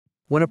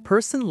When a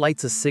person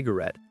lights a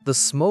cigarette, the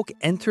smoke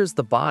enters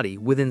the body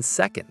within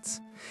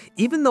seconds.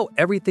 Even though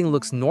everything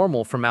looks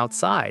normal from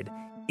outside,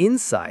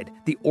 inside,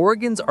 the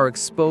organs are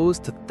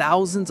exposed to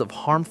thousands of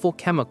harmful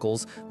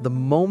chemicals the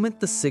moment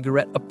the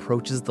cigarette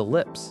approaches the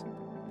lips.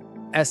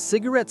 As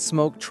cigarette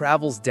smoke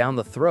travels down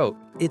the throat,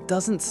 it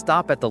doesn't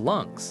stop at the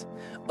lungs.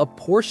 A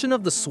portion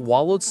of the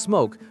swallowed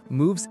smoke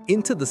moves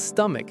into the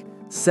stomach,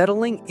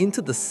 settling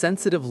into the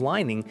sensitive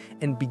lining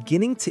and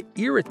beginning to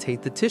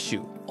irritate the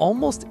tissue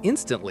almost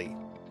instantly.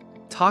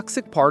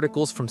 Toxic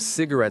particles from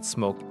cigarette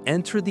smoke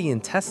enter the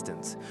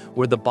intestines,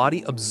 where the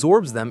body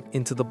absorbs them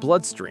into the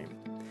bloodstream.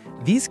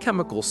 These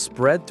chemicals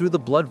spread through the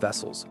blood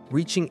vessels,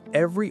 reaching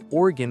every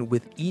organ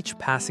with each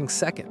passing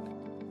second.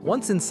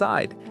 Once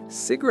inside,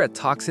 cigarette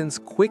toxins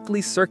quickly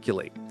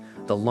circulate.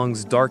 The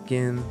lungs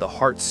darken, the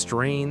heart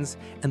strains,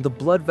 and the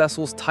blood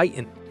vessels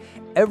tighten.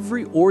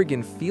 Every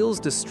organ feels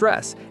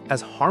distress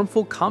as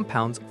harmful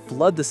compounds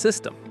flood the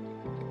system.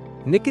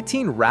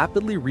 Nicotine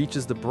rapidly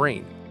reaches the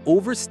brain,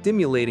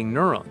 overstimulating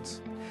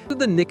neurons. As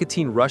the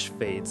nicotine rush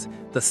fades,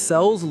 the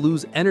cells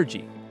lose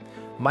energy.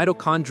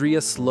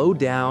 Mitochondria slow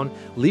down,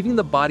 leaving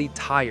the body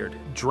tired,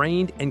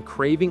 drained, and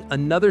craving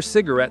another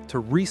cigarette to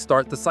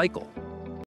restart the cycle.